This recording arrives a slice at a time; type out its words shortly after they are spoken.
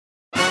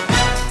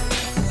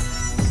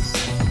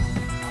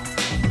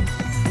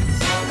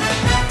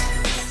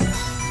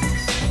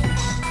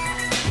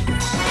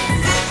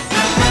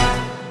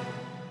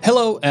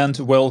Hello and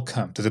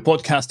welcome to the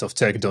podcast of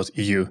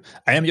Tech.eu.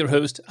 I am your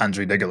host,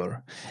 Andrei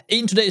Degeler.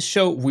 In today's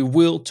show, we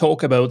will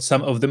talk about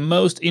some of the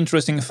most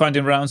interesting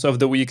funding rounds of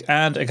the week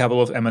and a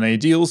couple of M&A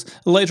deals.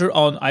 Later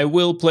on, I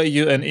will play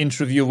you an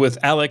interview with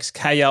Alex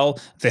Kayal,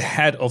 the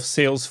head of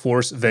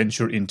Salesforce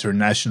Venture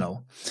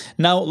International.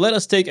 Now, let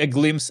us take a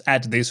glimpse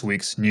at this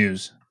week's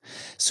news.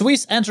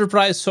 Swiss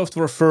enterprise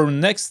software firm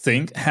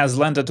Nexthink has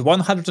landed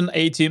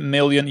 $180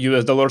 million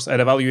at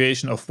a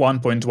valuation of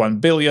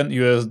 $1.1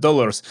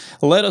 billion.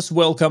 Let us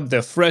welcome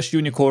the fresh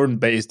unicorn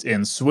based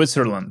in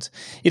Switzerland.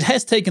 It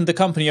has taken the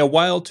company a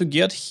while to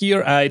get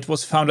here. It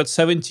was founded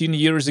 17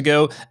 years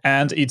ago,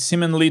 and it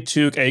seemingly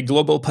took a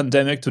global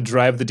pandemic to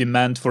drive the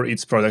demand for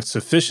its products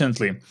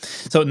sufficiently.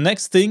 So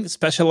Nexthink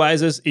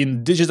specializes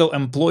in digital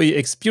employee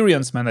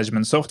experience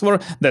management software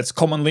that's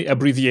commonly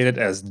abbreviated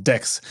as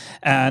DEX.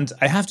 And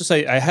I have to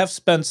say, I have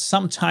spent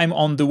some time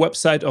on the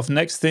website of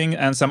Nexthink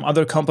and some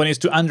other companies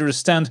to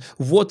understand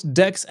what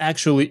DEX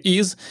actually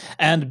is,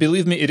 and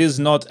believe me, it is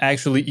not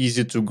actually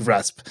easy to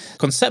grasp.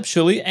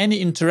 Conceptually, any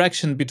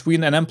interaction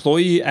between an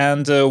employee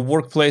and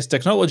workplace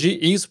technology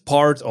is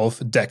part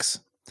of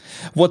DEX.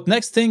 What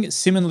Nexthink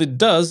seemingly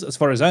does, as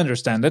far as I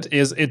understand it,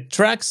 is it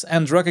tracks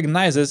and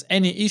recognizes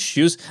any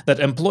issues that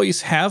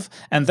employees have,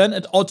 and then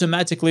it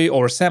automatically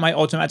or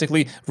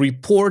semi-automatically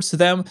reports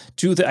them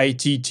to the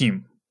IT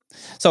team.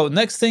 So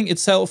Nexthink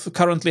itself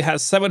currently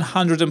has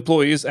 700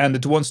 employees and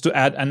it wants to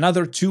add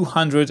another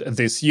 200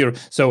 this year.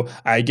 So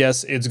I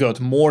guess it's got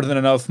more than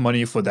enough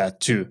money for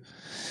that too.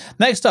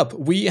 Next up,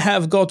 we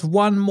have got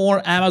one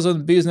more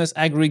Amazon business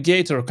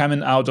aggregator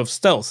coming out of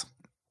stealth.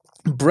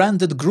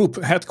 Branded Group,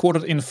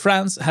 headquartered in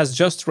France, has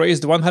just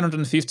raised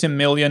 $150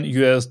 million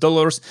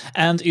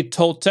and it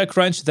told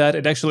TechCrunch that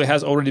it actually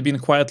has already been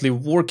quietly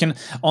working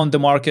on the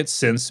market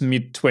since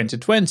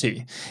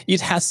mid-2020.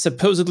 It has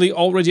supposedly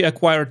already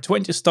acquired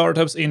 20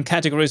 startups in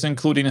categories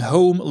including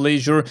home,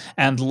 leisure,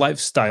 and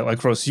lifestyle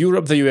across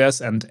Europe, the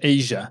US, and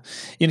Asia.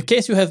 In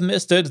case you have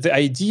missed it, the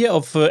idea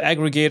of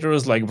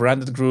aggregators like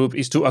Branded Group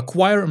is to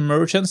acquire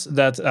merchants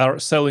that are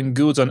selling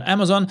goods on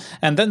Amazon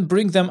and then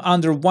bring them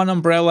under one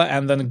umbrella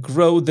and then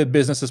grow the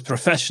businesses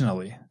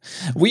professionally.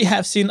 We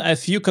have seen a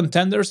few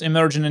contenders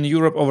emerging in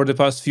Europe over the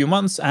past few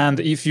months, and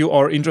if you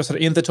are interested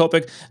in the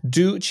topic,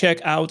 do check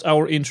out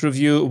our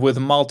interview with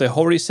Malte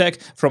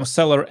Horisek from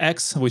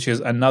SellerX, which is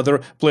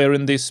another player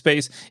in this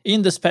space,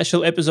 in the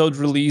special episode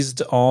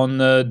released on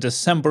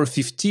December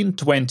 15,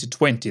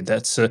 2020.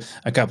 That's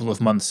a couple of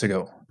months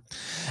ago.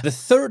 The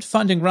third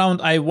funding round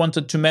I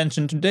wanted to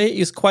mention today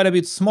is quite a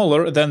bit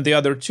smaller than the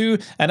other two,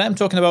 and I'm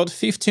talking about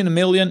 $15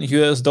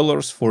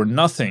 million for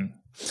Nothing.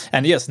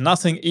 And yes,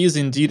 Nothing is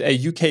indeed a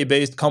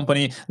UK-based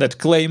company that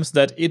claims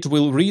that it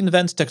will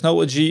reinvent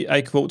technology,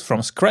 I quote,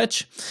 from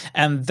scratch.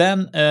 And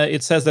then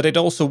it says that it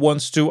also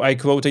wants to, I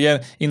quote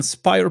again,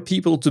 inspire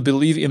people to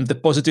believe in the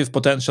positive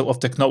potential of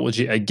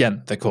technology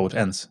again, the quote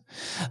ends.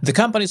 The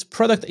company's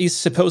product is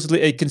supposedly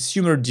a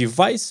consumer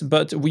device,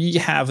 but we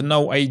have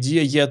no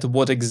idea yet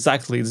what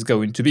exactly it's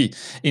going to be.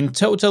 In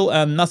total,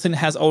 Nothing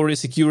has already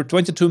secured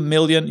 $22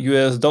 million.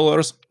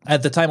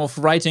 At the time of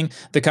writing,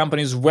 the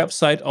company's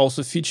website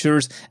also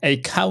features a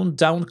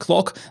countdown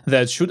clock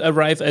that should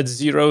arrive at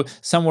 0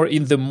 somewhere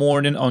in the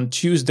morning on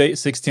Tuesday,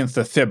 16th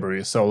of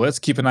February. So let's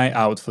keep an eye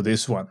out for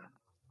this one.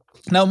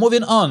 Now,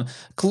 moving on,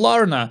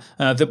 Klarna,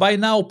 the buy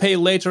now, pay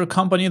later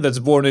company that's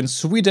born in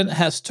Sweden,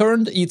 has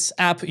turned its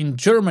app in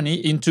Germany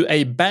into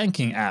a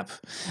banking app.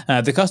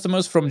 The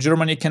customers from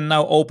Germany can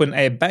now open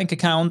a bank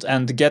account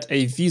and get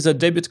a Visa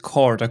debit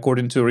card,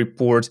 according to a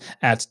report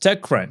at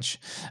TechCrunch.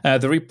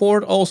 The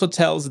report also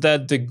tells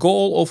that the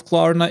goal of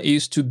Klarna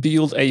is to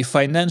build a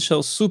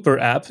financial super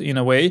app, in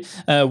a way,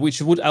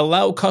 which would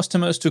allow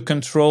customers to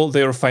control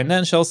their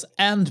financials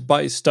and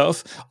buy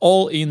stuff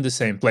all in the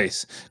same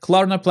place.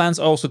 Klarna plans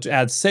also to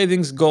add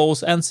savings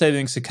goals and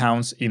savings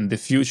accounts in the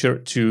future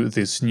to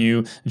this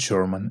new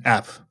German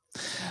app.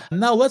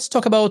 Now let's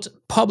talk about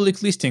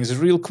public listings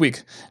real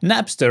quick.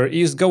 Napster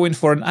is going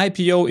for an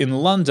IPO in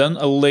London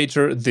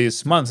later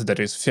this month, that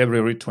is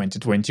February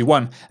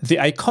 2021. The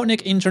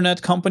iconic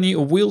internet company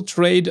will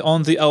trade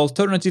on the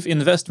alternative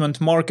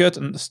investment market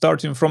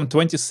starting from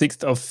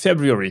 26th of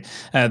February.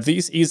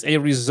 This is a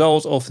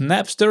result of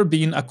Napster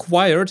being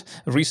acquired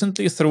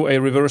recently through a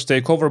reverse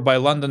takeover by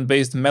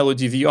London-based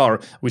Melody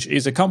VR, which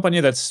is a company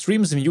that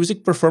streams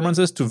music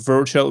performances to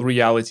virtual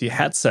reality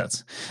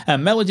headsets.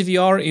 Melody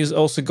VR is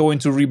also going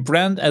to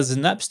rebrand as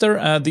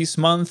Napster this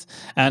month,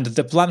 and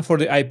the plan for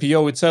the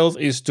IPO itself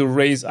is to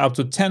raise up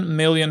to £10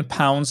 million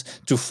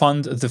to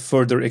fund the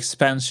further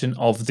expansion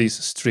of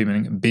this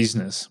streaming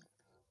business.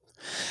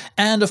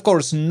 And of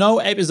course, no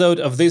episode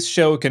of this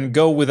show can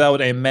go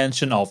without a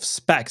mention of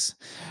SPACs.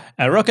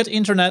 Rocket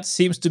Internet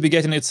seems to be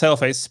getting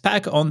itself a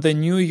SPAC on the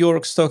New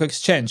York Stock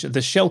Exchange.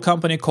 The shell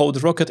company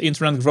called Rocket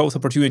Internet Growth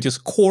Opportunities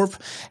Corp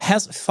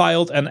has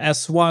filed an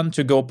S1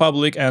 to go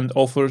public and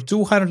offer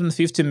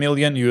 $250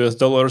 million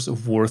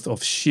worth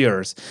of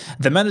shares.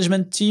 The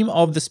management team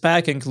of the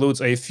SPAC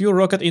includes a few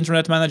Rocket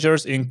Internet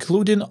managers,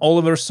 including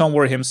Oliver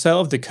Somewhere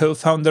himself, the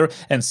co-founder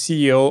and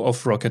CEO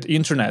of Rocket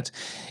Internet.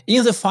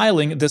 In the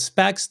filing, the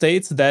SPAC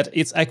states that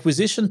its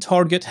acquisition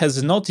target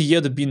has not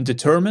yet been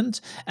determined,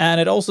 and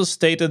it also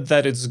stated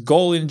that its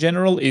goal in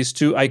general is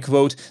to, I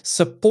quote,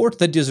 support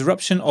the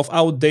disruption of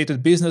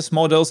outdated business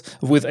models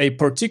with a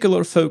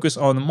particular focus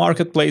on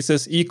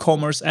marketplaces,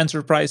 e-commerce,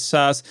 enterprise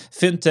SaaS,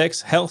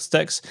 fintechs, health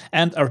techs,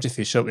 and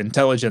artificial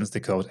intelligence, the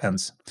quote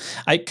ends.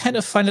 I kind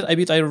of find it a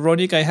bit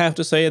ironic, I have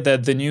to say,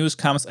 that the news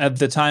comes at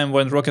the time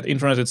when Rocket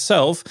Internet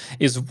itself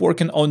is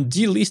working on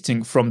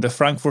delisting from the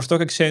Frankfurt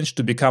Stock Exchange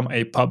to become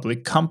a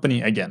public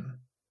company again.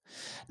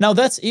 Now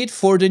that's it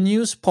for the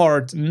news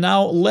part.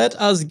 Now let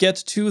us get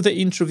to the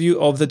interview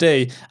of the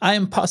day. I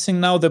am passing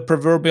now the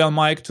proverbial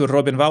mic to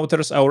Robin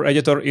Wouters, our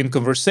editor, in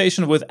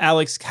conversation with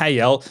Alex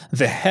Kayal,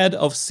 the head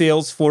of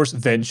Salesforce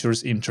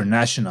Ventures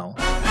International.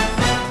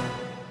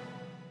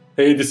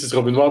 Hey, this is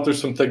Robin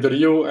Wouters from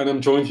Tech.eu, and I'm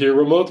joined here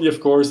remotely,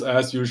 of course,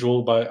 as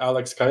usual, by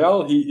Alex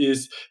Kayal. He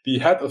is the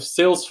head of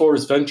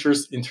Salesforce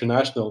Ventures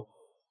International.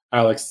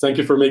 Alex, thank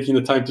you for making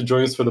the time to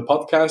join us for the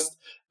podcast.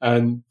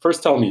 And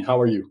first, tell me,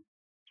 how are you?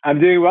 I'm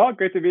doing well.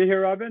 Great to be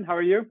here, Robin. How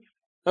are you?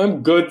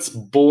 I'm good,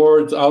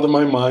 bored, out of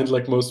my mind,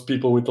 like most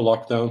people with the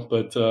lockdown,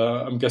 but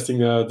I'm guessing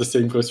the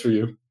same goes for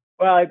you.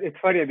 Well, it's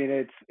funny. I mean,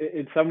 it's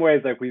in some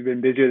ways like we've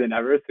been busier than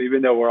ever. So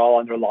even though we're all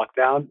under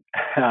lockdown,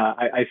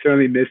 I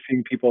certainly miss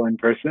seeing people in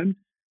person.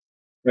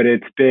 But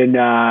it's been,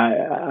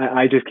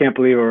 I just can't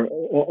believe we're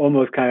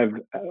almost kind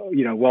of,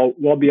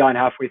 well beyond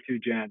halfway through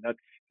Jan.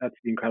 That's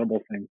the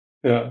incredible thing.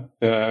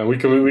 Yeah, we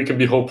can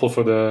be hopeful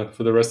for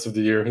the rest of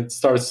the year. It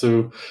starts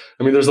to,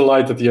 there's a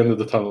light at the end of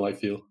the tunnel, I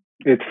feel.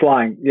 It's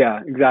flying,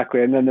 yeah,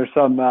 exactly. And then there's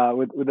some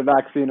with the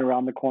vaccine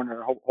around the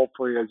corner.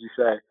 Hopefully, as you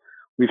say,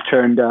 we've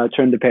turned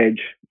the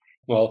page.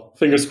 Well,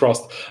 fingers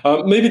crossed.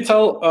 Maybe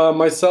tell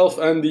myself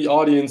and the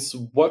audience,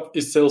 what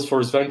is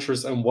Salesforce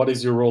Ventures and what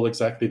is your role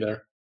exactly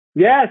there?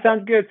 Yeah,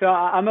 sounds good. So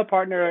I'm a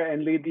partner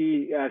and lead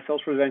the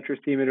Salesforce Ventures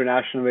team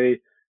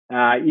internationally.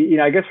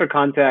 I guess for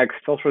context,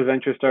 Salesforce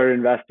Ventures started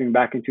investing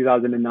back in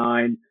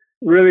 2009,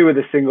 really with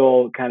a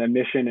single kind of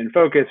mission and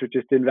focus, which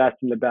is to invest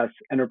in the best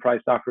enterprise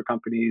software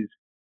companies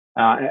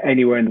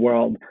anywhere in the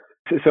world.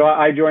 So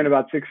I joined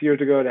about 6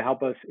 years ago to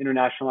help us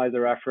internationalize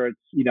our efforts,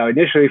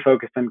 initially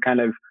focused on kind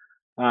of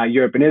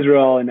Europe and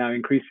Israel, and now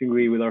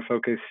increasingly with our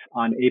focus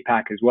on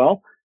APAC as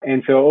well.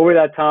 And so over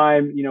that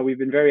time, we've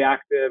been very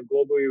active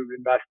globally. We've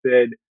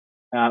invested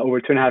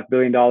over $2.5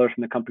 billion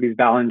from the company's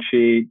balance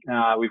sheet.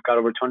 We've got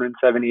over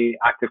 270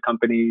 active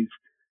companies.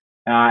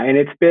 And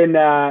it's been,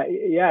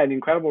 an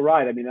incredible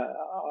ride.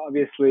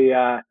 Obviously,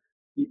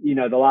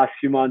 the last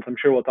few months, I'm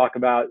sure we'll talk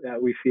about,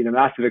 we've seen a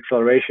massive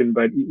acceleration.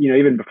 But,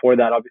 even before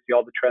that, obviously,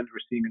 all the trends we're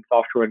seeing in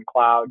software and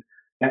cloud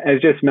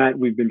has just meant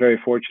we've been very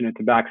fortunate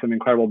to back some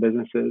incredible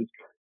businesses.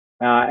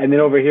 And then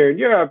over here in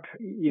Europe,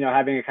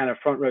 having a kind of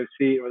front row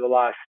seat over the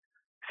last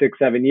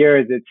 6-7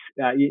 years, it's,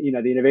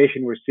 the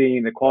innovation we're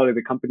seeing, the quality of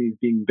the companies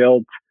being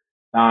built.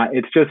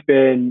 It's just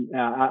been,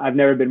 I've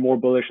never been more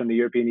bullish on the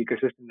European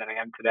ecosystem than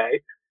I am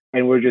today.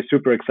 And we're just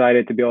super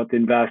excited to be able to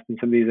invest in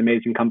some of these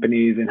amazing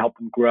companies and help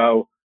them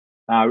grow,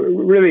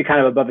 really kind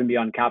of above and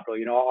beyond capital.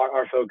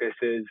 Our focus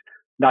is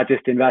not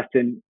just to invest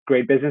in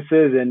great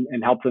businesses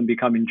and help them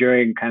become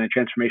enduring kind of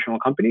transformational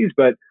companies,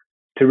 but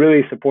to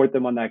really support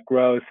them on that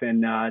growth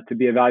and to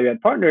be a value-add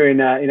partner in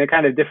a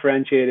kind of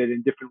differentiated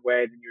and different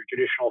way than your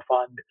traditional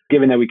fund,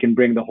 given that we can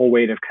bring the whole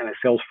weight of kind of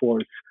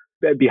Salesforce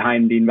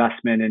behind the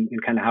investment and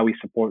kind of how we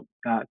support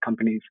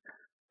companies.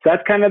 So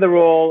that's kind of the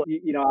role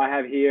I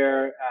have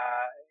here.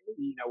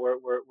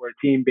 We're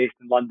a team based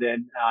in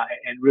London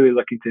and really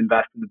looking to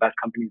invest in the best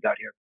companies out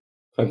here.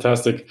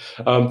 Fantastic.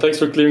 Thanks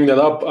for clearing that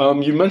up.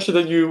 You mentioned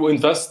that you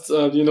invest,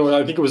 I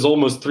think it was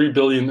almost $3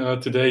 billion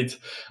to date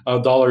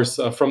dollars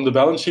from the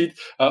balance sheet.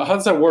 How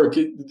does that work?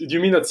 Do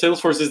you mean that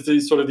Salesforce is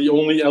the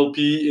only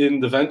LP in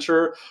the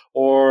venture,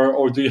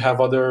 or do you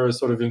have other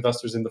sort of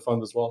investors in the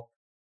fund as well?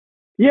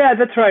 Yeah,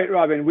 that's right,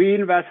 Robin. We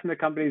invest in the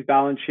company's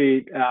balance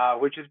sheet,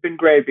 which has been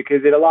great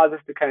because it allows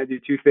us to kind of do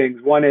two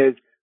things. One is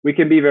we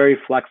can be very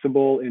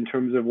flexible in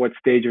terms of what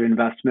stage of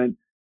investment.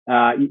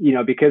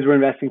 Because we're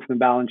investing from the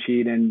balance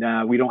sheet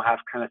and we don't have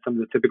kind of some of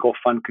the typical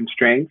fund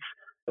constraints.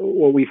 The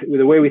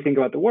way we think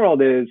about the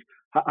world is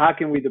how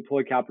can we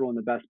deploy capital in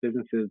the best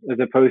businesses as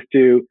opposed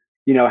to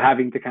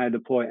having to kind of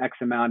deploy X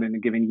amount in a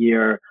given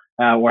year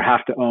or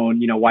have to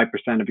own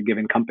Y% of a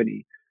given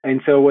company.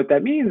 And so what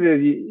that means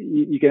is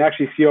you can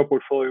actually see our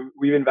portfolio.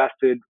 We've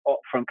invested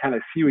from kind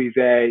of Series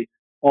A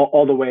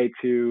all the way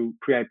to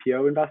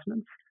pre-IPO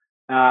investments.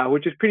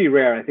 Which is pretty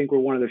rare. I think we're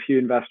one of the few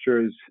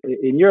investors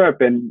in Europe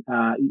and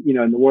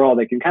in the world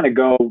that can kind of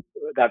go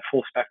that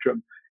full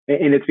spectrum.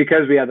 And it's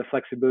because we have the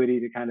flexibility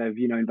to kind of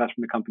invest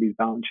in the company's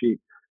balance sheet.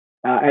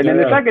 And then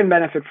the second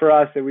benefit for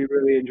us that we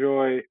really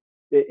enjoy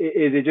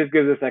it just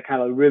gives us that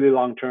kind of really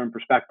long-term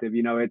perspective.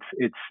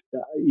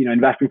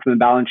 Investing from the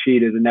balance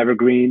sheet is an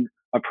evergreen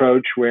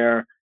approach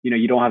where,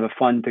 you don't have a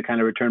fund to kind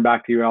of return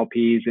back to your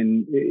LPs.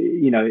 And,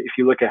 if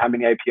you look at how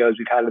many IPOs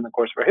we've had in the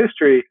course of our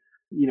history,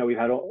 we've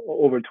had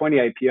over 20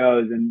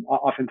 IPOs, and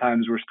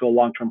oftentimes we're still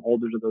long-term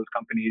holders of those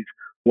companies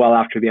well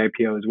after the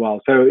IPO as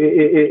well. So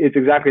it's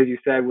exactly as you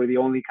said, we're the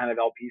only kind of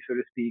LP, so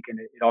to speak, and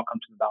it all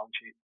comes from the balance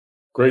sheet.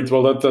 Great.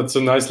 Well, that's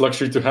a nice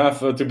luxury to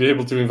have, to be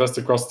able to invest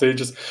across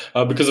stages.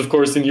 Because, of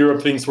course, in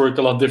Europe, things work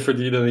a lot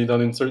differently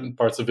than in certain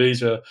parts of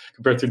Asia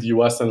compared to the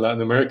US and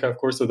Latin America, of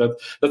course. So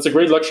that's a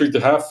great luxury to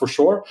have for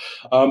sure.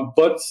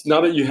 But now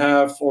that you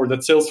have, or that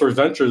Salesforce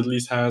Venture at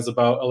least has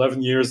about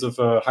 11 years of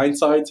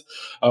hindsight,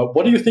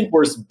 what do you think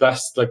was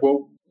best? Like,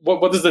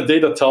 what does the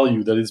data tell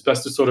you that it's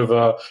best to sort of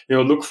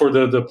look for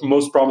the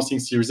most promising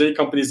Series A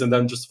companies and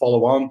then just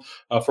follow on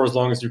for as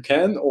long as you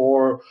can,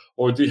 or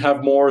do you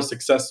have more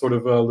success sort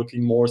of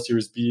looking more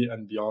Series B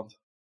and beyond?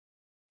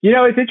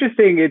 It's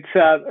interesting. It's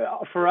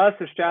for us,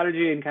 the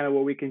strategy and kind of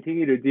what we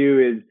continue to do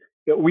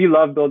is we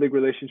love building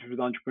relationships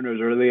with entrepreneurs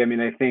early. I mean,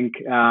 I think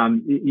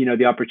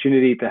the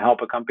opportunity to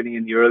help a company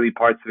in the early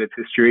parts of its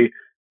history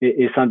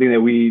is something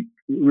that we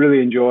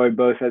really enjoy,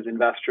 both as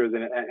investors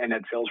and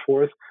at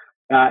Salesforce.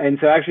 And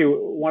so actually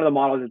one of the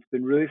models that's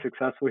been really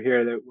successful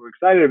here that we're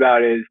excited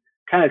about is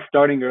kind of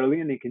starting early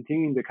and then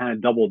continuing to kind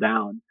of double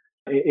down.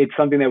 It's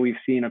something that we've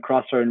seen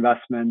across our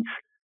investments.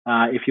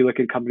 If you look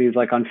at companies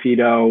like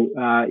Onfido,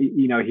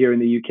 here in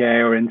the UK,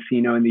 or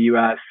nCino in the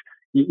US,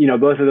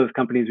 both of those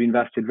companies we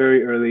invested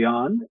very early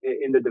on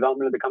in the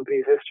development of the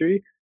company's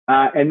history.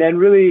 And then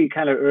really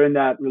kind of earn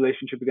that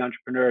relationship with the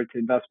entrepreneur to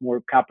invest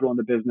more capital in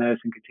the business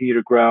and continue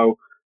to grow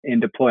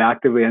and deploy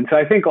actively. And so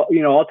I think,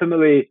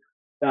 ultimately,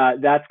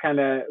 that's kind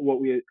of what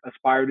we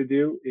aspire to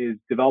do, is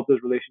develop those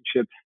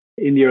relationships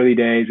in the early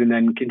days and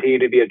then continue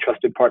to be a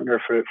trusted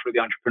partner for the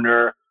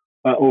entrepreneur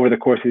over the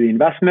course of the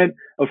investment.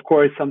 Of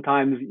course,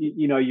 sometimes,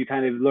 you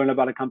kind of learn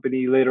about a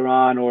company later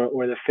on,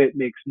 or the fit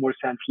makes more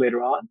sense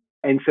later on.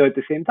 And so at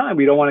the same time,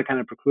 we don't want to kind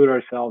of preclude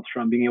ourselves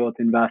from being able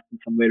to invest in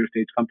some later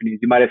stage companies.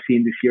 You might have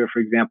seen this year, for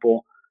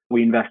example,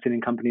 we invested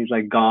in companies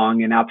like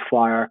Gong and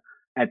AppsFlyer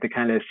at the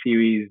kind of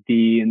Series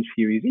D and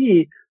Series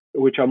E,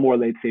 which are more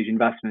late stage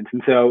investments.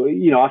 And so,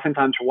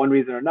 oftentimes for one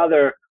reason or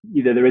another,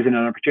 either there isn't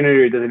an opportunity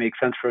or it doesn't make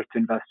sense for us to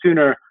invest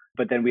sooner,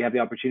 but then we have the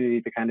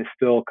opportunity to kind of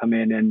still come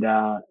in and,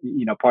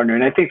 partner.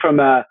 And I think from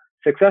a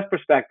success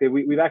perspective,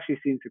 we've actually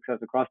seen success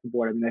across the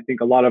board. I mean, I think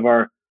a lot of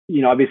our,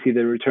 obviously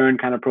the return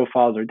kind of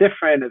profiles are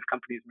different as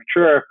companies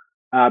mature,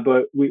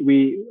 but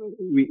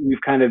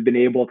we've kind of been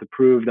able to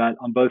prove that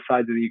on both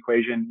sides of the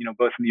equation,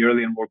 both in the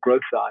early and more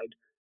growth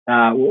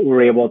side,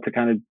 we're able to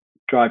kind of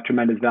drive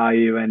tremendous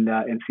value and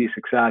see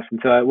success. And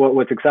so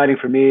what's exciting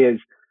for me is,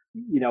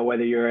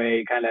 whether you're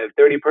a kind of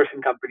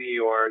 30-person company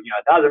or,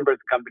 1,000-person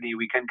company,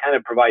 we can kind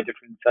of provide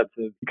different sets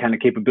of kind of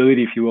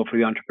capability, if you will, for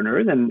the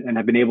entrepreneurs and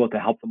have been able to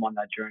help them on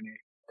that journey.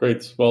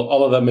 Great. Well,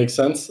 all of that makes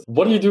sense.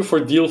 What do you do for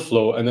deal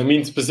flow? And I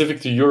mean specific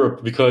to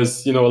Europe,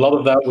 because a lot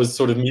of that was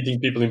sort of meeting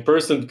people in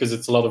person, because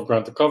it's a lot of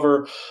ground to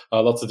cover,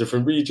 lots of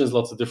different regions,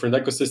 lots of different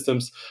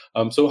ecosystems.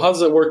 So how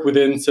does it work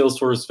within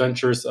Salesforce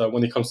Ventures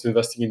when it comes to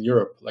investing in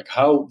Europe? Like,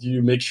 how do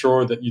you make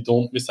sure that you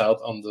don't miss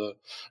out on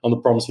the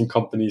promising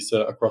companies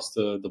across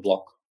the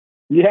block?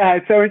 Yeah,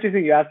 it's so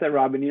interesting you asked that,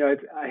 Robin.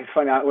 I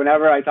find out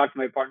whenever I talk to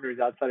my partners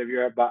outside of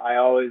Europe, I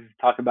always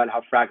talk about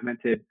how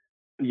fragmented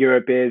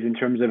Europe is in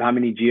terms of how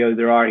many geos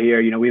there are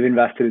here. We've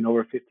invested in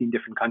over 15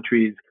 different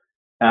countries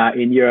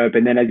in Europe,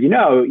 and then as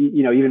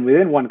even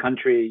within one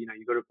country,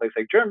 you go to a place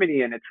like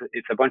Germany, and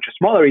it's a bunch of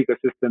smaller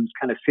ecosystems,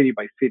 kind of city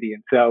by city.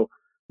 And so,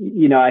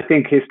 I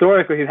think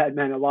historically that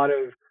meant a lot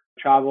of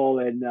travel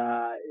and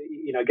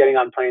getting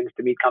on planes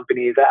to meet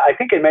companies. I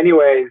think in many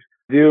ways,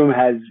 Zoom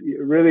has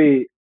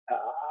really.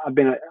 I've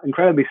been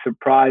incredibly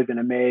surprised and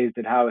amazed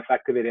at how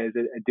effective it is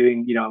at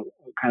doing,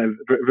 kind of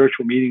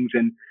virtual meetings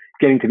and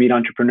getting to meet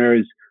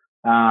entrepreneurs,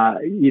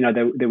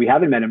 that we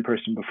haven't met in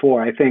person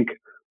before. I think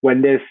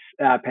when this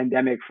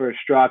pandemic first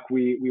struck,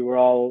 we were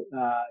all,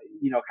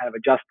 kind of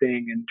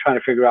adjusting and trying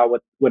to figure out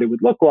what it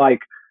would look like.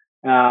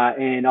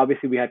 And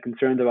obviously we had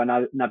concerns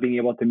about not being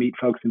able to meet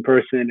folks in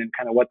person and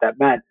kind of what that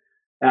meant.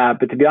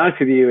 But to be honest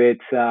with you,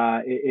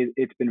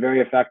 it's been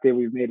very effective.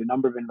 We've made a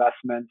number of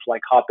investments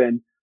like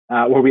Hopin,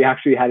 where we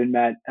actually hadn't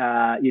met,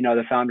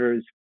 the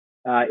founders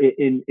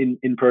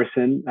in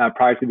person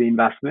prior to the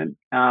investment.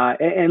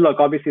 And look,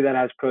 obviously that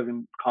has pros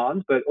and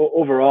cons, but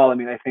overall, I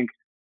mean, I think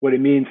what it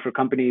means for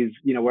companies,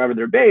 wherever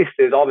they're based,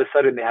 is all of a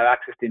sudden they have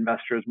access to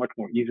investors much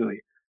more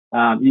easily.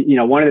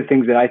 One of the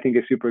things that I think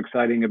is super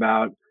exciting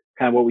about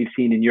kind of what we've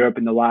seen in Europe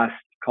in the last,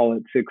 call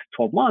it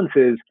 6-12 months,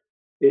 is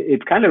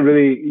it's kind of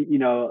really,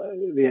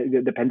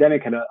 the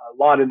pandemic had a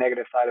lot of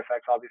negative side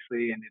effects,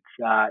 obviously, and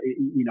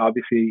it's,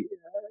 obviously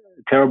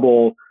a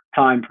terrible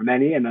time for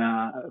many, and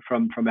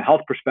from a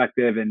health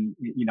perspective and,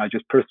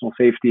 just personal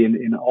safety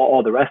and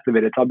all the rest of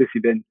it, it's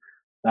obviously been,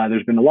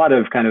 there's been a lot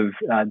of kind of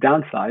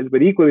downsides,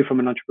 but equally from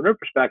an entrepreneur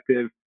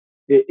perspective,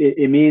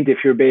 it means if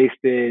you're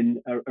based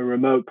in a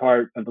remote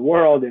part of the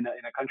world in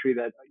a country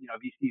that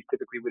VCs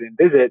typically wouldn't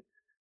visit,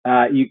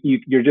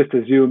 you're just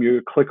a Zoom, you're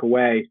a click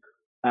away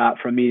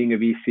from meeting a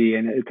VC.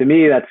 And to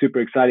me, that's super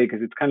exciting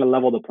because it's kind of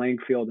leveled the playing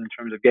field in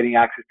terms of getting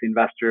access to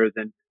investors.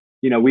 And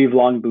we've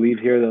long believed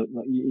here that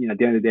at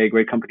the end of the day,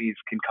 great companies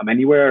can come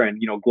anywhere.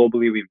 And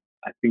globally, we've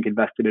I think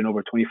invested in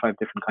over 25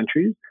 different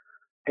countries.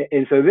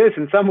 And so this,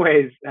 in some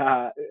ways,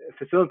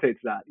 facilitates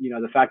that.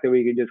 The fact that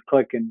we can just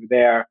click and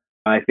there,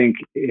 I think,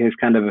 has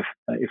kind of,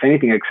 if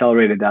anything,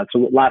 accelerated that.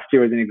 So last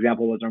year, as an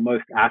example, was our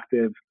most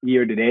active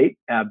year to date,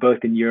 both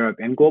in Europe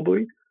and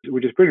globally,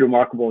 which is pretty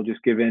remarkable,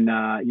 just given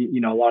a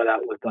lot of that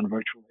was done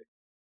virtually.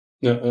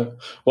 Yeah.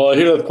 Well, I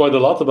hear that quite a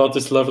lot about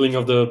this leveling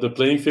of the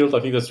playing field.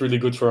 I think that's really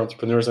good for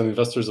entrepreneurs and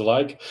investors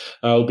alike.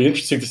 It'll be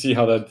interesting to see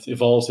how that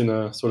evolves in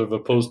a sort of a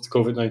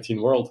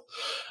post-COVID-19 world.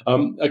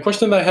 A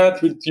question I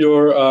had with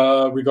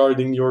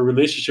regarding your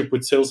relationship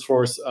with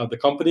Salesforce, the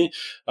company,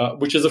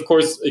 which is, of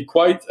course, a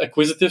quite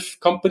acquisitive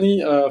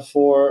company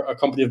for a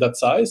company of that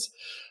size.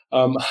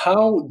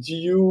 How do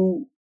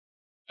you,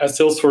 as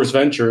Salesforce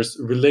Ventures,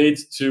 relate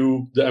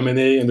to the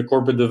M&A and the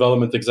corporate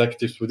development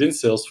executives within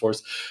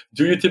Salesforce?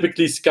 Do you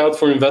typically scout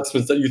for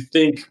investments that you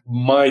think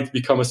might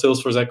become a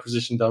Salesforce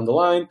acquisition down the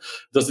line?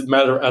 Does it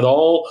matter at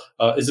all?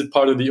 Is it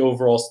part of the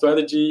overall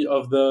strategy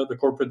of the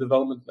corporate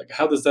development? Like,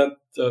 how does that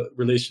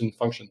relation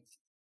function?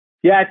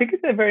 Yeah, I think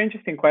it's a very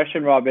interesting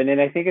question, Robin, and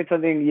I think it's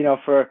something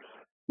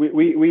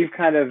we've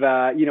kind of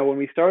when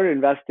we started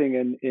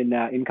investing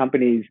in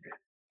companies.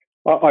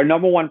 Our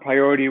number one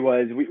priority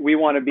was we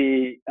want to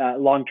be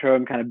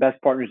long-term kind of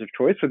best partners of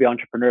choice for the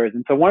entrepreneurs.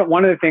 And so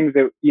one of the things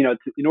that,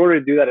 in order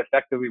to do that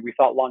effectively, we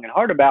thought long and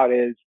hard about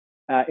is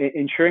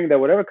ensuring that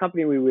whatever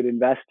company we would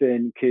invest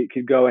in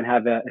could go and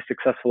have a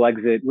successful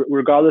exit,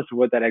 regardless of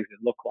what that exit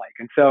looked like.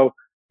 And so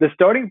the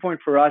starting point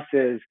for us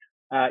is,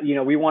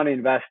 we want to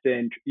invest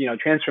in,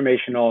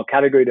 transformational,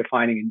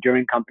 category-defining,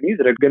 enduring companies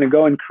that are going to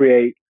go and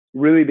create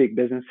really big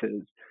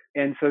businesses.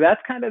 And so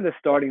that's kind of the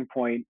starting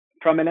point.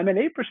 From an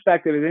M&A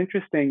perspective, it's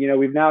interesting.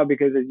 We've now,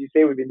 because as you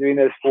say, we've been doing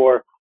this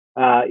for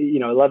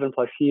 11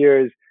 plus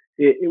years.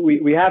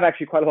 We have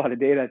actually quite a lot of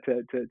data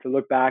to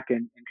look back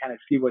and kind of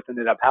see what's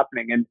ended up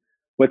happening. And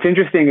what's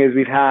interesting is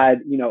we've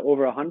had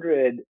over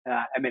 100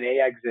 M&A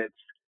exits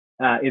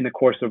in the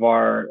course of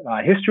our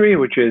history,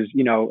 which is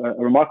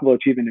a remarkable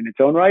achievement in its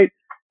own right.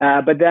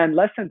 But then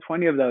less than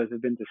 20 of those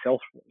have been to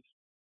Salesforce.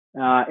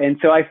 And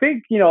so I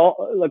think,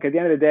 look, at the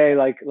end of the day,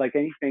 like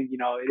anything,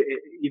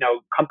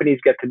 companies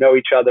get to know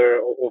each other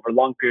over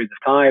long periods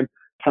of time.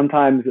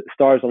 Sometimes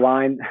stars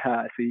align.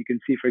 So you can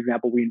see, for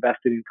example, we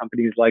invested in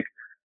companies like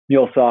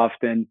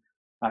MuleSoft and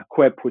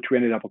Quip, which we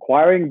ended up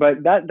acquiring. But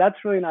that's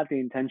really not the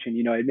intention.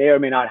 It may or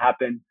may not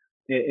happen.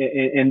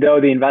 And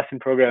though the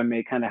investment program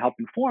may kind of help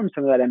inform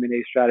some of that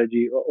M&A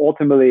strategy,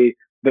 ultimately,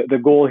 the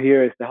goal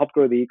here is to help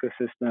grow the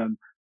ecosystem,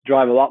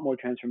 drive a lot more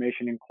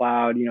transformation in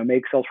cloud,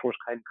 make Salesforce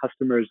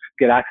customers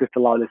get access to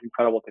a lot of this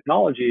incredible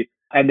technology,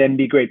 and then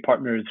be great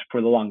partners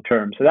for the long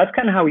term. So that's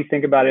kind of how we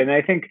think about it. And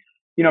I think,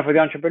 for the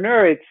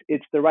entrepreneur,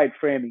 it's the right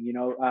framing.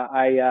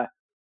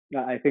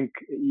 I think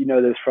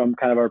this from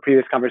kind of our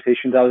previous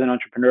conversations. I was an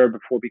entrepreneur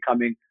before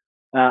becoming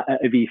a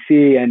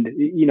VC, and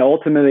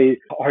ultimately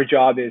our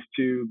job is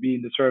to be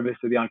in the service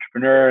of the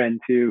entrepreneur and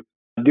to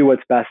do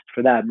what's best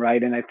for them,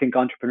 right? And I think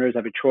entrepreneurs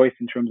have a choice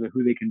in terms of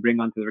who they can bring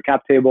onto their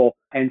cap table.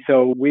 And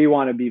so we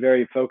want to be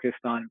very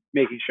focused on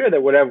making sure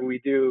that whatever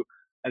we do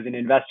as an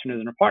investor and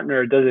as a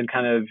partner doesn't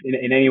kind of in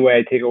any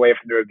way take away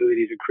from their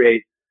ability to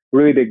create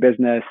really big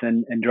business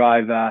and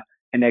drive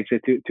an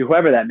exit to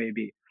whoever that may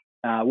be,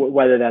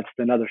 whether that's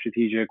another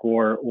strategic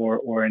or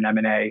an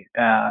M&A,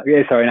 an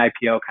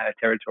IPO kind of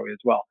territory as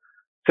well.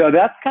 So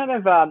that's kind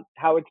of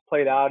how it's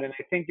played out. And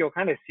I think you'll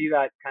kind of see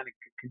that kind of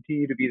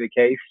continue to be the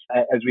case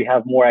as we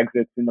have more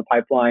exits in the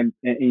pipeline,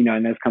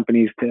 and as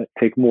companies to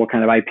take more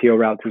kind of IPO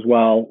routes as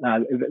well.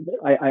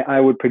 I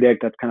would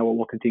predict that's kind of what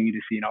we'll continue to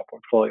see in our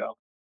portfolio.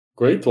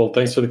 Great. Well,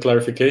 thanks for the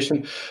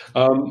clarification.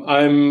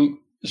 I'm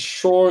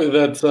sure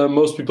that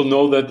most people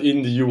know that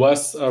in the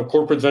US,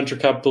 corporate venture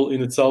capital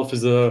in itself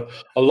is a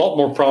lot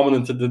more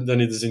prominent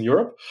than it is in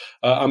Europe.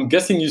 I'm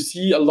guessing you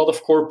see a lot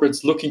of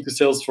corporates looking to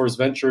Salesforce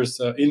Ventures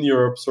in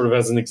Europe, sort of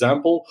as an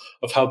example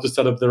of how to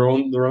set up their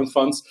own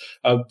funds.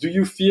 Do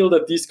you feel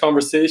that these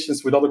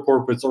conversations with other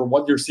corporates, or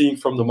what you're seeing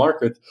from the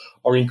market,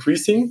 are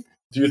increasing?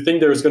 Do you think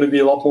there's going to be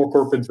a lot more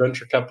corporate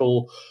venture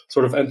capital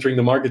sort of entering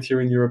the market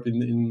here in Europe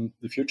in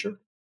the future?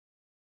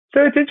 So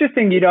it's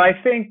interesting, I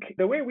think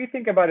the way we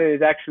think about it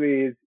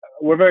is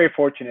we're very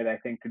fortunate, I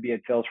think, to be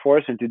at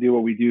Salesforce and to do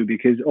what we do,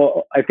 because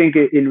I think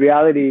in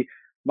reality,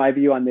 my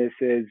view on this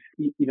is,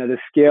 the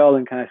scale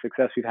and kind of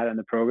success we've had in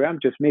the program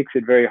just makes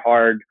it very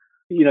hard.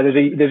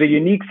 There's a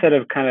unique set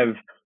of kind of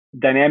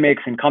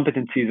dynamics and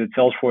competencies at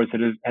Salesforce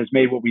that has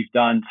made what we've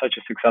done such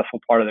a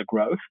successful part of the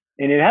growth.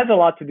 And it has a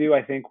lot to do,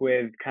 I think,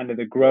 with kind of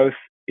the growth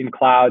in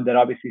cloud that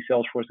obviously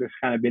Salesforce has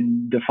kind of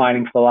been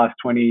defining for the last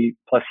 20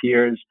 plus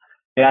years.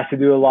 It has to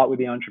do a lot with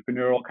the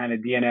entrepreneurial kind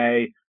of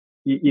DNA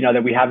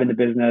that we have in the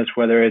business,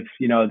 whether it's,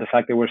 the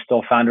fact that we're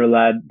still founder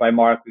led by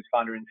Mark, who's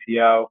founder and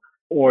CEO,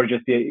 or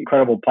just the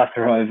incredible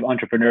plethora of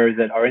entrepreneurs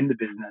that are in the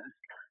business,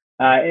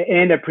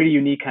 and a pretty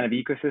unique kind of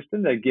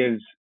ecosystem that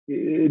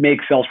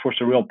makes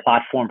Salesforce a real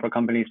platform for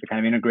companies to kind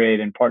of integrate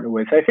and partner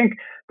with. So I think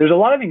there's a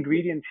lot of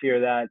ingredients here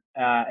that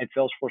at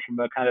Salesforce, from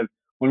a kind of,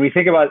 when we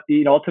think about,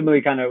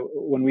 ultimately kind of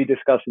when we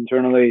discuss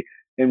internally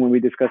and when we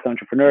discuss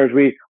entrepreneurs,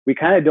 we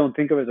kind of don't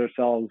think of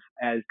ourselves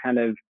as kind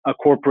of a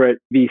corporate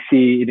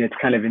VC in its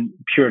kind of in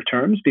pure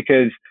terms,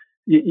 because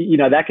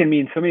that can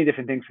mean so many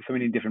different things to so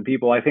many different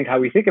people. I think how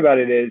we think about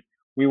it is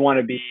we want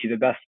to be the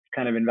best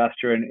kind of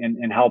investor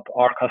and help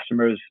our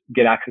customers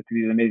get access to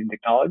these amazing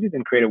technologies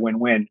and create a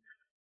win-win.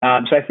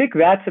 So I think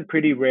that's a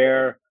pretty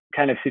rare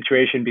kind of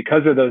situation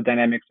because of those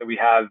dynamics that we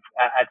have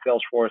at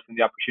Salesforce and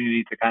the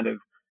opportunity to kind of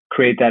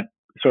create that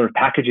sort of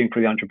packaging for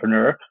the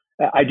entrepreneur.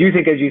 I do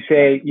think, as you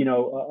say,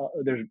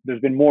 there's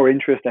been more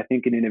interest, I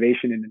think, in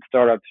innovation and in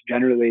startups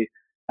generally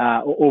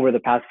over the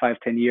past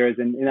 5-10 years,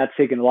 and that's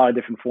taken a lot of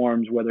different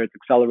forms, whether it's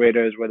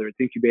accelerators, whether it's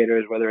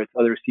incubators, whether it's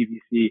other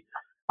CVC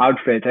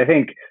outfits. I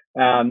think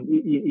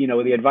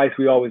the advice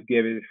we always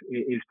give is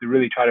to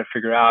really try to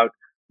figure out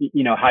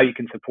how you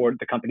can support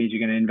the companies you're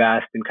going to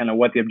invest and kind of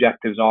what the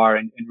objectives are,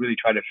 and really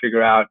try to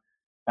figure out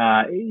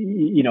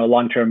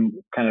long-term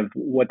kind of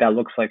what that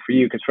looks like for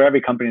you, because for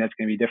every company that's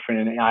going to be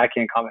different, and I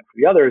can't comment for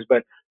the others,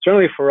 but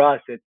certainly for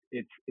us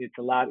it's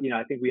a lot.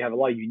 I think we have a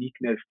lot of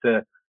uniqueness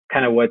to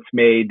kind of what's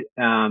made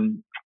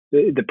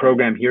the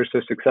program here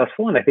so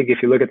successful, and I think if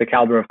you look at the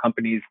caliber of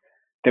companies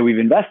that we've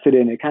invested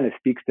in, it kind of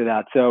speaks to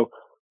that. So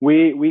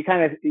we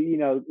kind of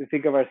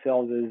think of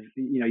ourselves as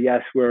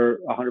yes, we're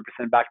 100%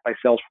 backed by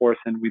Salesforce,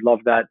 and we love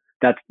that.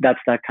 That's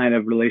that kind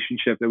of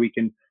relationship that we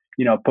can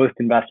post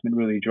investment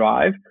really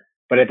drive.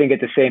 But I think at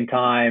the same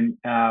time,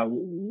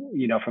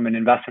 from an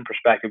investment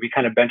perspective, we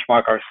kind of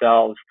benchmark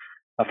ourselves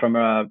from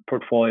a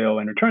portfolio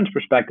and returns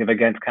perspective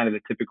against kind of the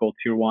typical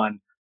tier one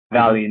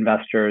value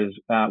investors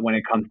when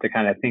it comes to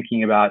kind of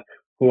thinking about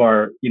who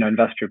our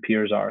investor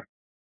peers are.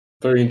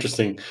 Very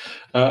interesting.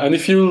 And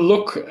if you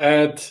look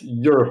at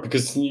Europe,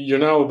 because you're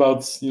now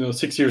about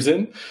 6 years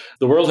in,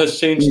 the world has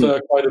changed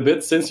quite a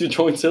bit since you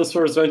joined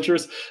Salesforce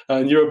Ventures.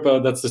 In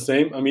Europe, that's the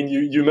same. I mean,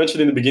 you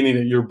mentioned in the beginning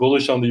that you're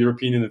bullish on the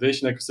European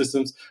innovation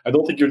ecosystems. I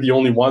don't think you're the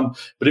only one.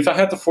 But if I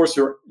had to force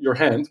your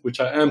hand,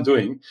 which I am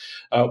doing,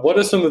 what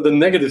are some of the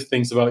negative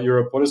things about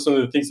Europe? What are some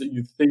of the things that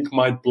you think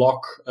might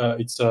block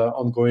its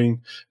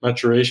ongoing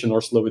maturation or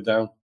slow it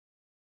down?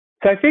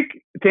 So I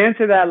think to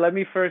answer that, let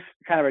me first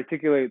kind of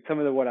articulate some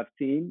of what I've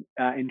seen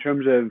in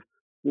terms of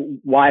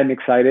why I'm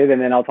excited,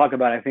 and then I'll talk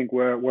about, I think,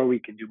 where we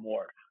can do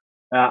more.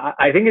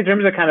 I think in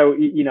terms of kind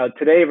of,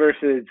 today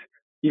versus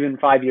even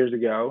 5 years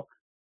ago,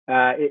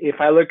 if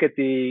I look at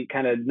the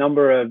kind of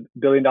number of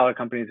billion-dollar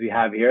companies we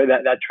have here,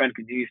 that trend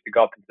continues to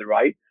go up and to the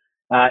right.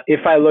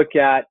 If I look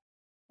at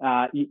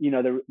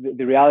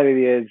the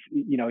reality is,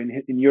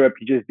 in Europe,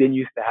 you just didn't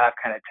used to have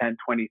kind of 10,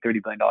 20,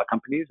 $30 billion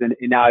companies. And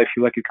now if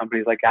you look at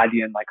companies like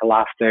Adyen, like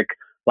Elastic,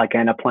 like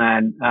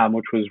Anaplan,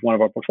 which was one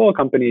of our portfolio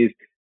companies,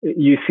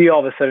 you see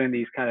all of a sudden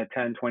these kind of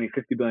 10, 20,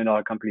 $50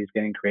 billion companies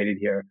getting created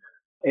here.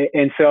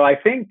 And so I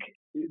think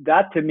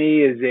that to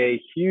me is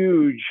a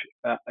huge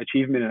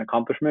achievement and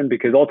accomplishment,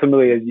 because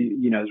ultimately, as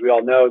as we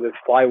all know, this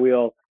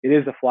flywheel, it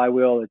is a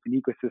flywheel, it's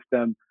an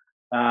ecosystem.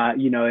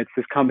 It's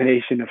this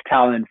combination of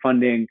talent,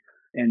 funding,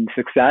 and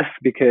success,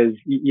 because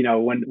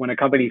when a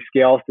company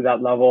scales to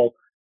that level,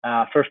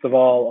 first of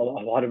all,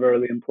 a lot of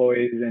early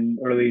employees and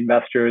early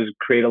investors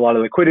create a lot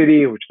of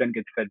liquidity, which then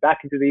gets fed back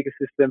into the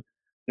ecosystem.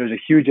 There's a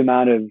huge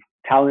amount of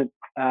talent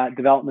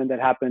development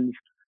that happens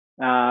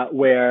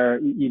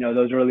where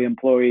those early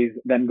employees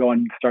then go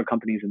and start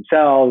companies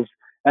themselves,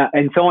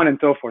 and so on and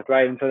so forth,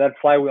 right? And so that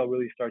flywheel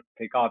really starts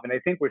to take off, and I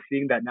think we're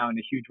seeing that now in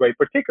a huge way,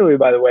 particularly,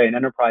 by the way, in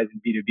enterprise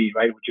and B2B,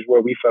 right, which is where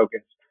we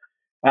focus.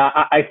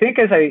 I think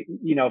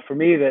for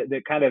me,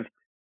 the kind of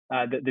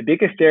the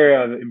biggest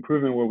area of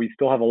improvement where we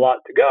still have a lot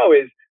to go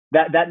is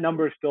that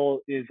number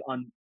still is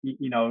on,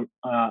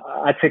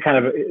 I'd say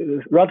kind of a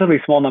relatively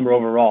small number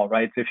overall,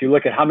 right? So if you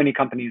look at how many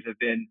companies have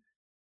been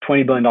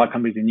 $20 billion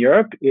companies in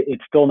Europe,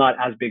 it's still not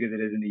as big as it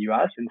is in the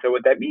US. And so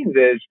what that means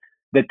is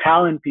the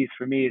talent piece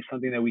for me is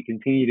something that we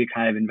continue to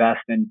kind of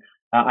invest in.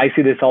 I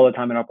see this all the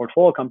time in our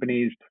portfolio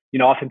companies.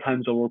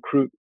 Oftentimes we'll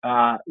recruit,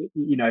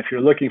 if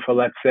you're looking for,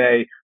 let's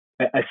say,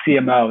 a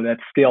CMO that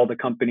scaled the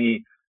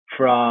company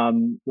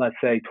from, let's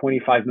say,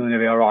 25 million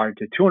of ARR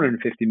to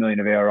 250 million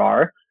of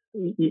ARR,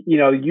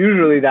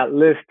 usually that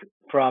list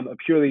from a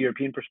purely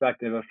European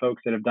perspective of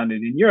folks that have done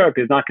it in Europe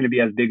is not going to be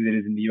as big as it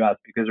is in the US,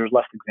 because there's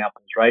less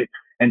examples, right?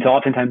 And so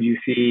oftentimes you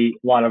see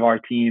a lot of our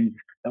teams,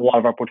 a lot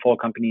of our portfolio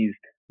companies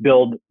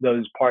build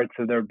those parts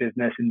of their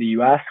business in the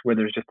US where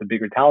there's just a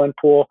bigger talent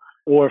pool,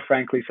 or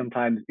frankly,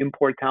 sometimes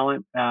import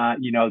talent,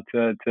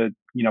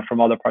 from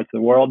other parts of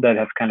the world that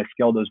have kind of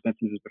scaled those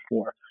businesses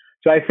before.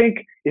 So I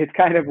think it's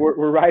kind of,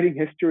 we're writing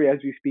history as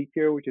we speak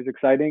here, which is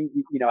exciting.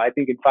 I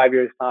think in 5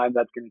 years' time,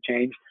 that's going to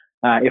change.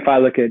 If I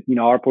look at,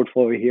 our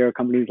portfolio here,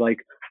 companies like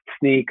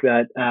Snyk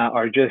that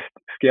are just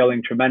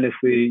scaling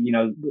tremendously.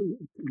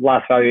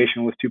 Last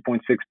valuation was 2.6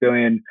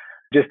 billion.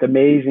 Just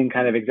amazing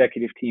kind of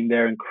executive team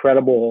there,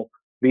 incredible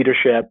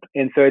leadership.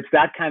 And so it's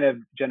that kind of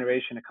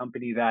generation of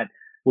company that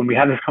when we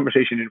have this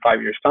conversation in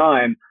 5 years'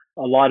 time,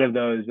 a lot of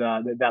those,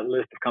 that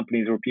list of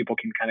companies where people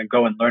can kind of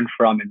go and learn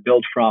from and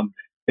build from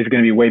is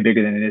going to be way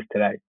bigger than it is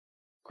today.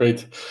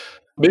 Great.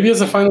 Maybe as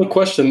a final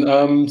question,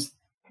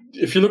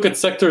 if you look at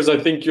sectors, I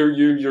think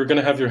you're going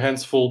to have your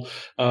hands full,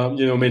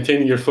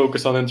 maintaining your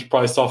focus on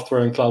enterprise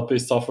software and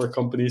cloud-based software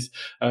companies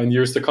in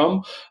years to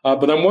come.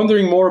 But I'm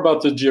wondering more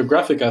about the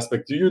geographic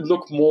aspect. Do you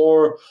look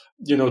more,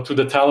 to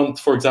the talent,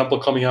 for example,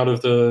 coming out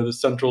of the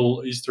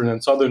Central, Eastern,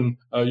 and Southern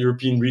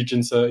European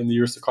regions in the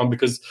years to come?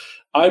 Because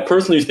I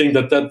personally think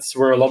that that's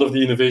where a lot of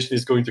the innovation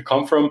is going to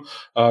come from.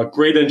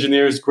 Great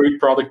engineers, great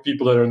product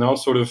people that are now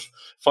sort of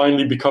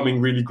finally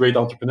becoming really great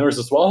entrepreneurs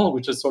as well,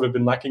 which has sort of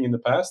been lacking in the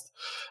past.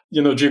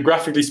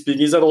 Geographically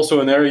speaking, is that also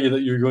an area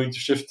that you're going to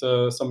shift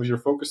some of your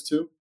focus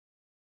to?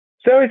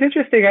 So it's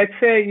interesting. I'd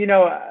say,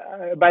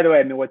 by the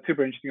way, what's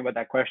super interesting about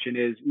that question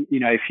is,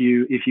 if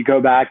you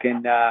go back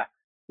and,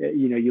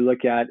 you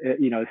look at,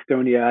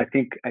 Estonia,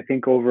 I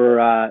think over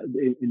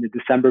in the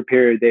December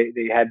period,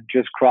 they had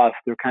just crossed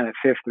their kind of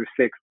 $5th or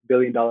 $6th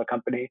billion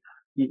company.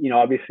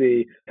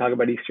 Obviously talk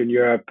about Eastern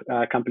Europe,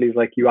 companies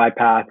like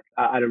UiPath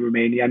out of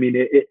Romania.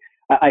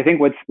 I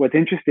think what's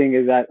interesting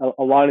is that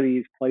a lot of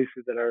these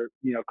places that are,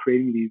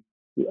 creating these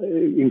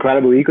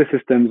incredible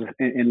ecosystems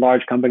in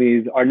large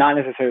companies are not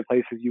necessarily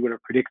places you would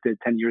have predicted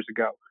 10 years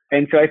ago.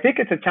 And so I think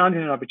it's a challenge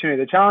and an opportunity.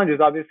 The challenge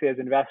is obviously as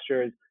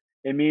investors,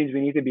 it means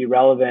we need to be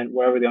relevant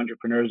wherever the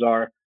entrepreneurs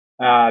are,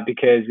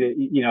 because,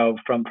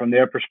 from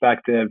their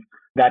perspective,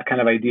 that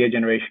kind of idea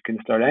generation can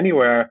start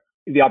anywhere.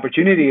 The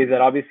opportunity is that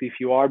obviously if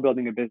you are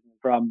building a business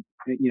from,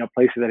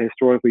 places that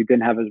historically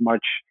didn't have as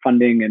much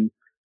funding and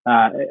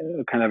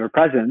kind of a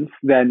presence,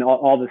 then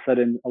all of a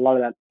sudden, a lot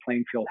of that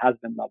playing field has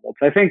been leveled.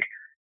 So I think,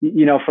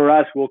 for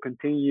us, we'll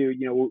continue,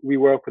 we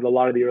work with a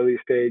lot of the early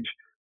stage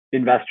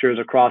investors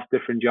across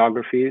different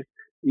geographies.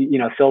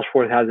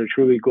 Salesforce has a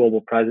truly global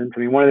presence.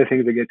 One of the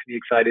things that gets me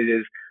excited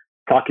is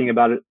talking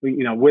about it,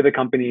 with a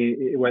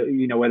company,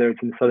 whether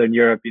it's in Southern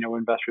Europe,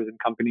 investors in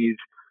companies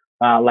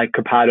like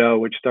Capado,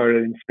 which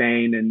started in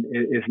Spain and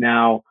is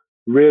now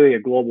really a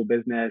global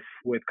business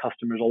with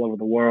customers all over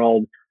the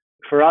world.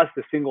 For us,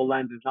 the single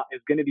lens is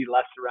going to be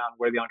less around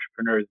where the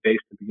entrepreneur is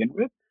based to begin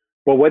with,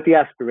 but what the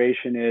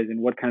aspiration is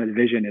and what kind of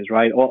vision is,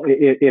 right?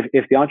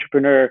 If the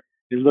entrepreneur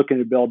is looking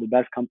to build the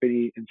best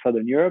company in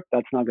Southern Europe,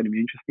 that's not going to be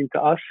interesting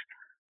to us.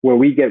 Where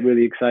we get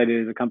really excited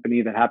is a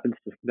company that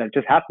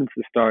just happens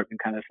to start in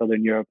kind of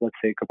Southern Europe, let's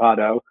say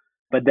Capado,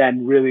 but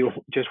then really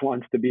just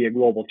wants to be a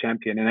global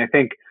champion. And I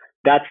think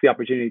that's the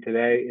opportunity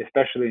today,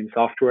 especially in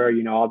software.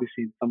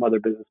 Obviously in some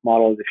other business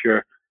models, if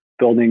you're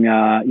building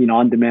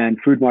on-demand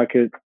food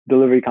market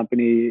delivery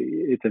company,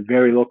 it's a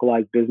very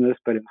localized business.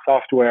 But in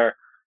software,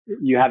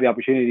 you have the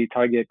opportunity to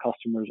target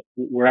customers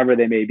wherever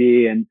they may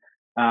be and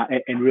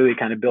really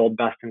kind of build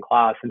best in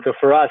class. And so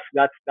for us,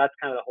 that's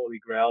kind of the holy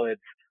grail.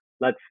 It's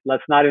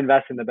let's not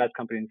invest in the best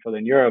company in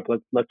Southern Europe.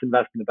 Let's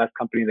invest in the best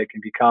company that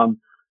can become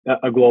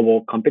a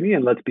global company,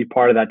 and let's be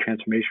part of that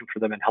transformation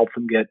for them and help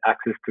them get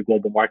access to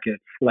global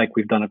markets like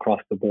we've done across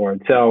the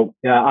board. So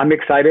I'm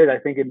excited. I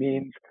think it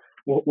means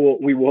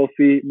we will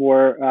see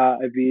more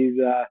of these.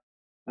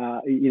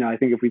 I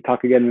think if we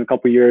talk again in a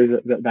couple of years,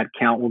 that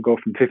count will go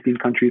from 15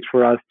 countries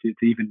for us to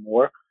even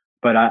more.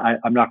 But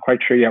I'm not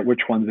quite sure yet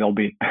which ones they'll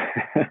be.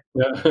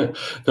 Yeah,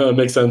 no, it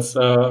makes sense.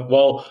 We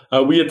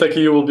at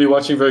TechEU will be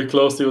watching very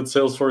closely what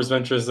Salesforce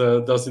Ventures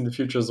does in the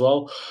future as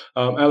well.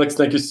 Alex,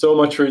 thank you so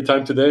much for your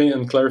time today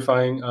and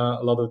clarifying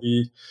a lot of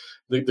the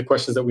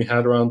questions that we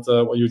had around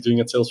what you're doing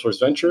at Salesforce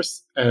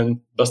Ventures.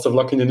 And best of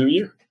luck in the new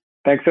year.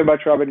 Thanks so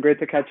much, Robin. Great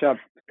to catch up.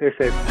 Stay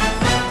safe.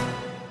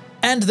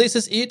 And this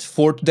is it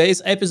for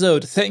today's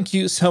episode. Thank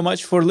you so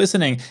much for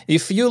listening.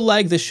 If you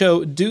like the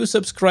show, do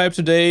subscribe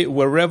today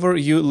wherever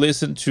you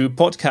listen to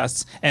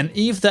podcasts. And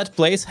if that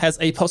place has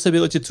a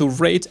possibility to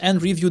rate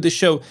and review the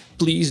show,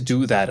 please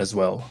do that as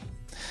well.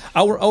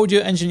 Our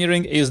audio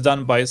engineering is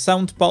done by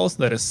SoundPulse,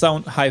 that is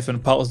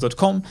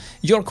sound-pulse.com.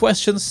 Your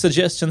questions,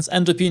 suggestions,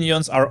 and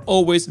opinions are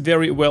always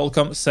very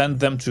welcome. Send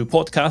them to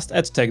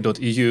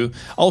podcast@tech.eu.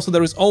 Also,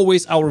 there is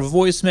always our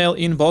voicemail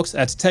inbox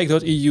at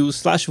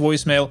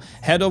tech.eu/voicemail.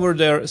 Head over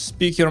there,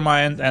 speak your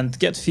mind, and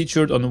get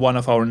featured on one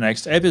of our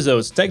next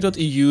episodes,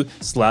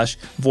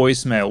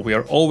 tech.eu/voicemail. We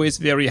are always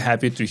very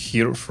happy to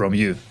hear from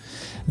you.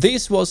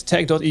 This was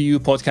Tech.eu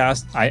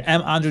podcast. I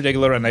am Andrew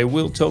Degler and I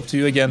will talk to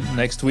you again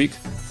next week.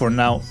 For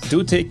now,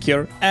 do take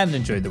care and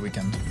enjoy the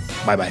weekend.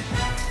 Bye-bye.